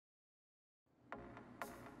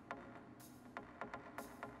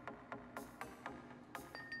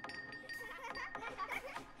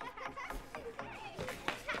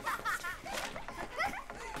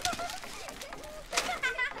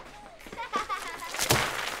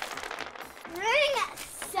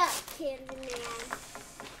Candyman.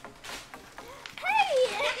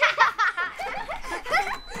 Hey!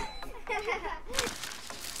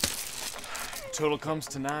 Total comes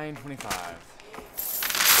to $9.25.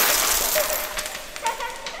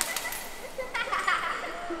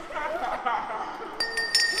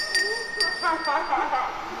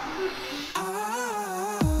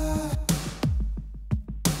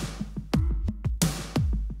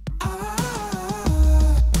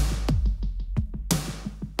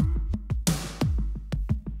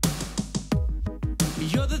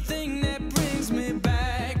 You're the thing that brings me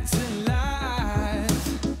back to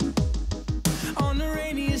life. On the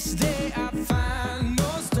rainiest day I find no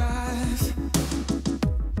strife.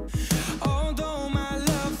 Although my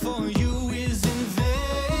love for you is in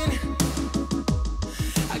vain,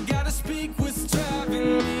 I gotta speak what's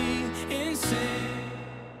driving me insane.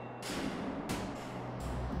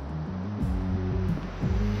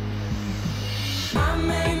 I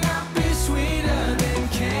may not be sweeter than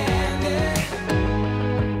candy,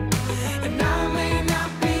 and I may not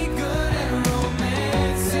be good at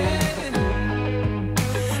romancing,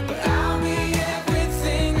 but I'll be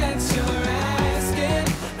everything that you're asking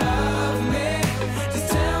of me. Just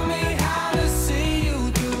tell me how to see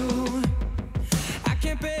you through. I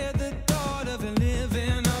can't bear the thought of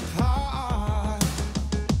living apart,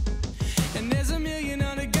 and there's a million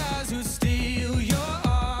other guys who steal your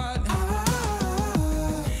heart.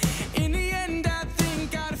 In the end, I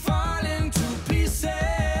think I'd fall into pieces.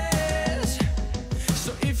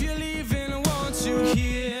 So if you're leaving, won't you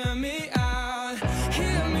hear me out?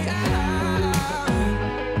 Hear me out.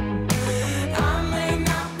 I may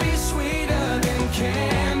not be sweeter than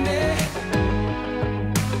candy,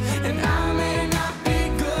 and I may not be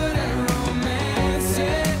good at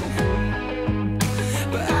romancing,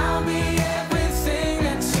 but I'll be everything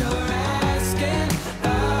that you're asking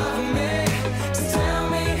of me. So tell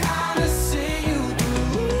me how to see you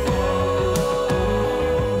through.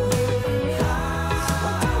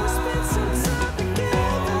 We spent some time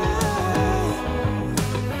together.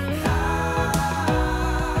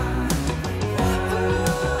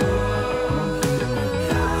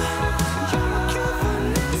 You're my cure for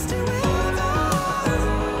nasty weather.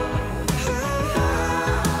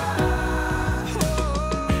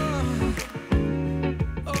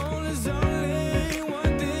 Oh, there's only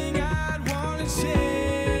one thing I'd wanna change.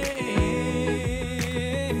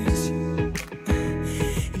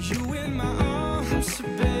 You in my arms,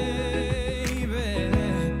 baby.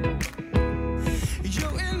 You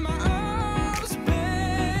in my arms,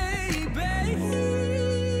 baby.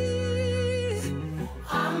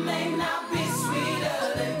 I may not be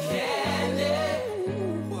sweeter than candy,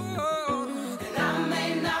 and I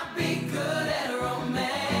may not be good at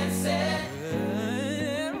romancing,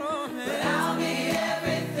 but I'll be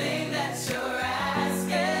everything that you're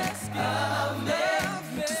asking of me.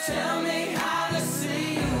 Just tell me how to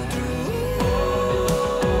see you through.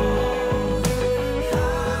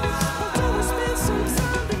 Although we spent some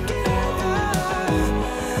time together,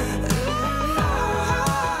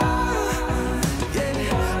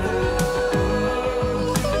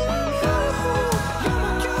 you're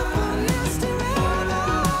my cure for nasty weather.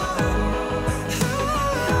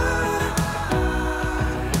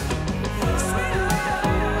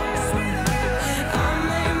 I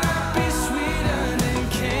may not be sweeter than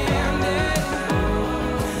candy.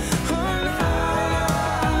 Oh, no,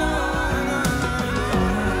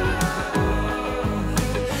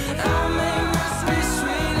 I may not be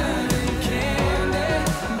sweeter than candy,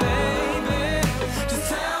 baby. Just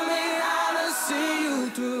tell me how to see you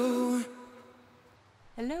through.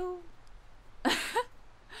 Hello.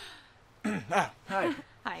 Hi.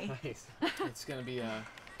 Hi. Nice. It's gonna be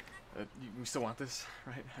we still want this,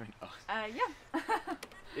 right? I mean, Yeah.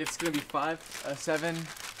 it's gonna be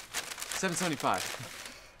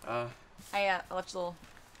 775. I left you a little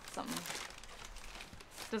something.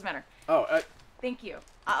 Doesn't matter. Oh, Thank you.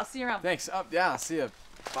 I'll see you around. thanks. Yeah, I'll see ya.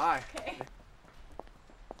 Bye. Okay.